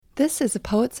This is a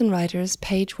Poets and Writers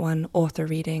Page 1 author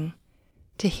reading.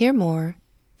 To hear more,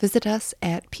 visit us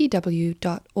at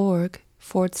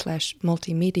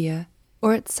pw.org/multimedia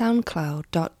or at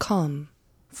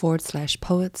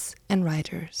soundcloud.com/poets and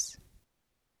writers.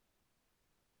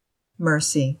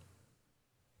 Mercy.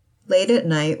 Late at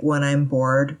night when I'm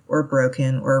bored or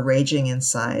broken or raging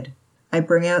inside, I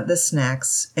bring out the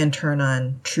snacks and turn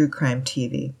on true crime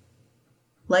TV.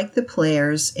 Like the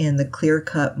players in the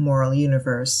clear-cut moral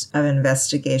universe of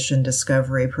investigation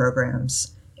discovery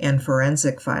programs and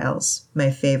forensic files,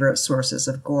 my favorite sources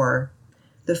of gore,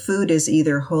 the food is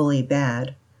either wholly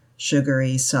bad,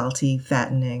 sugary, salty,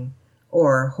 fattening,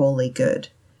 or wholly good,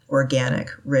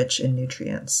 organic, rich in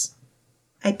nutrients.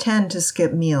 I tend to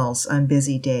skip meals on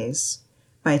busy days.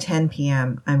 By 10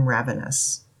 p.m., I'm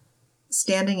ravenous.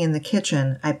 Standing in the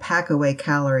kitchen, I pack away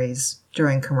calories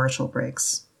during commercial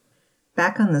breaks.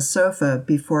 Back on the sofa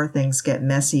before things get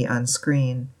messy on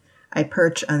screen, I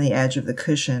perch on the edge of the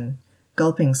cushion,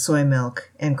 gulping soy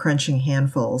milk and crunching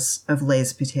handfuls of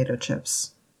Lay's potato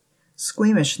chips.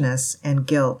 Squeamishness and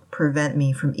guilt prevent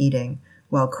me from eating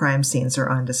while crime scenes are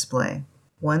on display.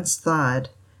 Once thawed,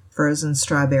 frozen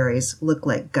strawberries look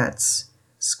like guts,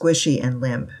 squishy and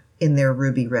limp in their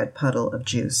ruby red puddle of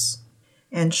juice.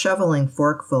 And shoveling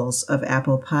forkfuls of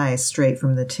apple pie straight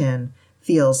from the tin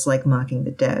feels like mocking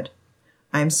the dead.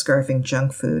 I'm scarfing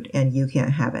junk food and you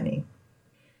can't have any.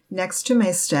 Next to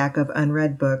my stack of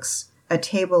unread books, a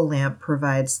table lamp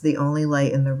provides the only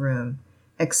light in the room,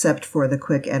 except for the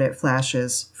quick edit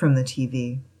flashes from the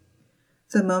TV.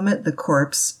 The moment the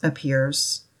corpse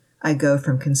appears, I go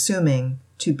from consuming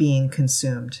to being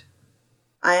consumed.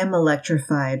 I am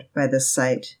electrified by the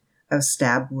sight of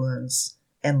stab wounds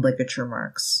and ligature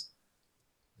marks.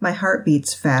 My heart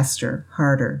beats faster,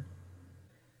 harder.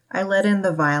 I let in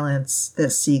the violence that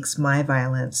seeks my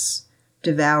violence,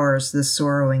 devours the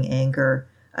sorrowing anger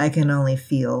I can only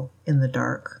feel in the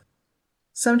dark.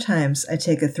 Sometimes I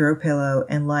take a throw pillow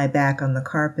and lie back on the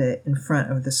carpet in front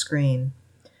of the screen,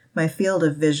 my field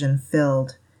of vision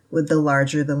filled with the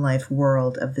larger-than-life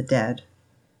world of the dead.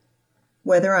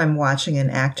 Whether I'm watching an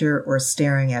actor or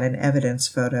staring at an evidence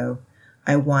photo,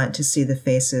 I want to see the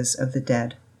faces of the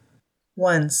dead.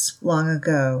 Once, long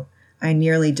ago, I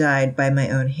nearly died by my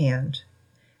own hand.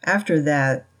 After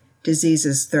that,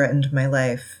 diseases threatened my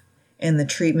life, and the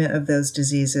treatment of those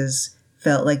diseases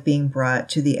felt like being brought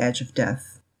to the edge of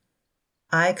death.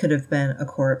 I could have been a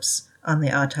corpse on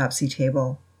the autopsy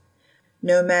table.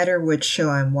 No matter which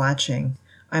show I'm watching,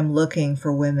 I'm looking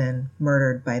for women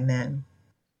murdered by men.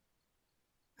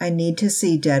 I need to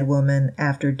see dead woman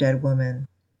after dead woman.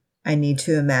 I need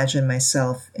to imagine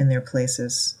myself in their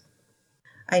places.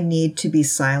 I need to be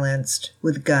silenced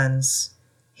with guns,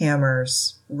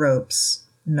 hammers, ropes,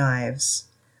 knives,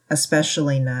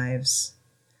 especially knives,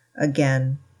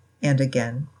 again and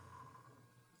again.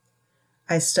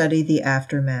 I study the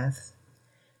aftermath,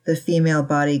 the female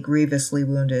body grievously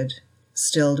wounded,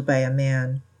 stilled by a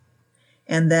man,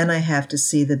 and then I have to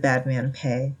see the bad man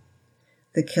pay,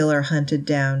 the killer hunted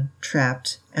down,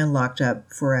 trapped, and locked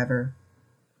up forever.